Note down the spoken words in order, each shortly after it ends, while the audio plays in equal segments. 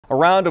A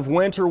round of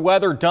winter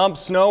weather dumped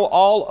snow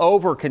all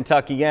over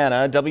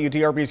Kentuckiana.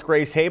 WDRB's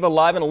Grace Haba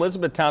live in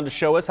Elizabethtown to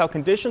show us how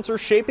conditions are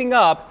shaping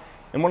up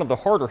in one of the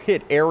harder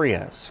hit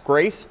areas.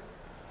 Grace?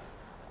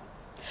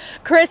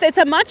 Chris, it's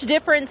a much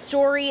different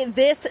story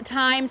this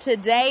time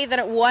today than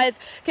it was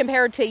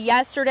compared to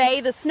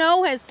yesterday. The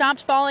snow has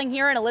stopped falling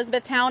here in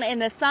Elizabethtown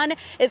and the sun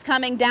is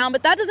coming down,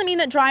 but that doesn't mean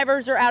that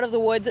drivers are out of the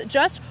woods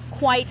just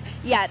quite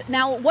yet.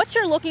 Now, what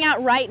you're looking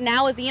at right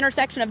now is the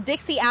intersection of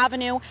Dixie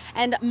Avenue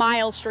and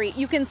Miles Street.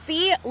 You can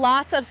see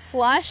lots of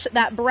slush,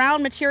 that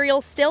brown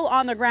material still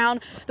on the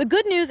ground. The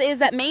good news is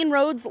that main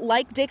roads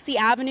like Dixie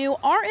Avenue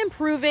are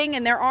improving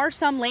and there are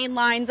some lane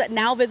lines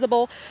now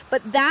visible,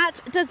 but that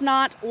does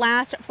not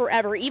last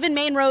forever. Even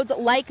main roads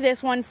like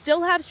this one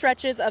still have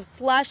stretches of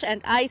slush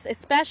and ice,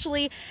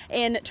 especially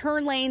in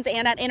turn lanes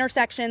and at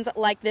intersections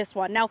like this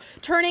one. Now,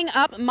 turning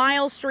up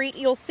Miles Street,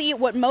 you'll see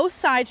what most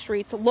side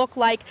streets look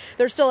like.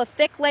 There's still a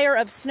thick layer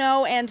of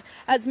snow, and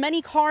as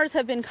many cars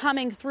have been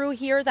coming through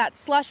here, that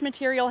slush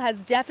material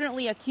has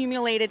definitely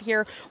accumulated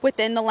here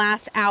within the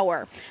last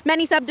hour.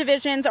 Many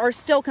subdivisions are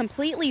still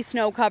completely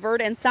snow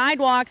covered and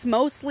sidewalks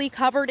mostly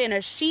covered in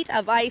a sheet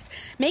of ice,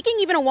 making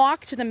even a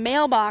walk to the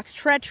mailbox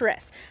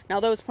treacherous. Now,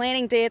 those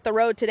planning to hit the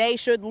road today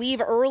should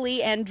leave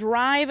early and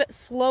drive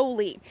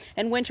slowly.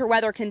 In winter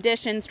weather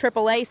conditions,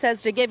 AAA says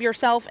to give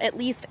yourself at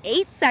least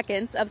 8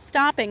 seconds of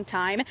stopping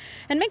time,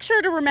 and make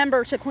sure to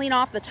remember to clean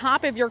off the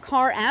top of your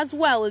car as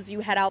well as you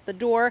head out the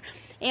door,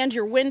 and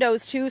your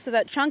windows too, so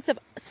that chunks of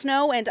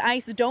snow and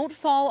ice don't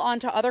fall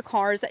onto other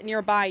cars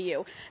nearby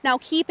you. Now,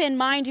 keep in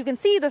mind, you can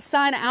see the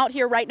sun out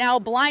here right now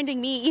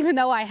blinding me even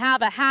though I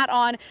have a hat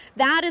on.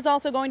 That is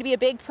also going to be a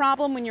big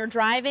problem when you're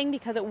driving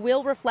because it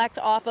will reflect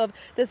off of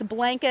this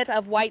blanket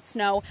of white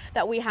snow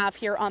that we have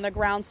here on the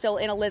ground still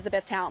in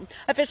Elizabethtown.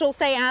 Officials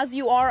say as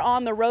you are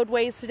on the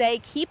roadways today,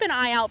 keep an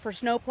eye out for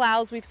snow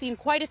plows. We've seen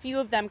quite a few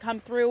of them come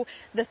through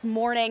this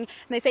morning, and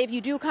they say if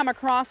you do come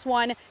across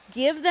one,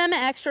 give them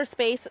extra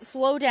space,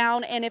 slow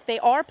down, and if they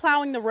are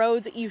plowing the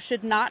roads, you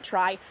should not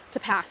try to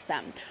pass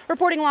them.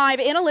 Reporting live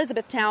in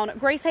Elizabethtown,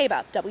 Grace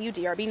Haba,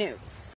 WDRB News.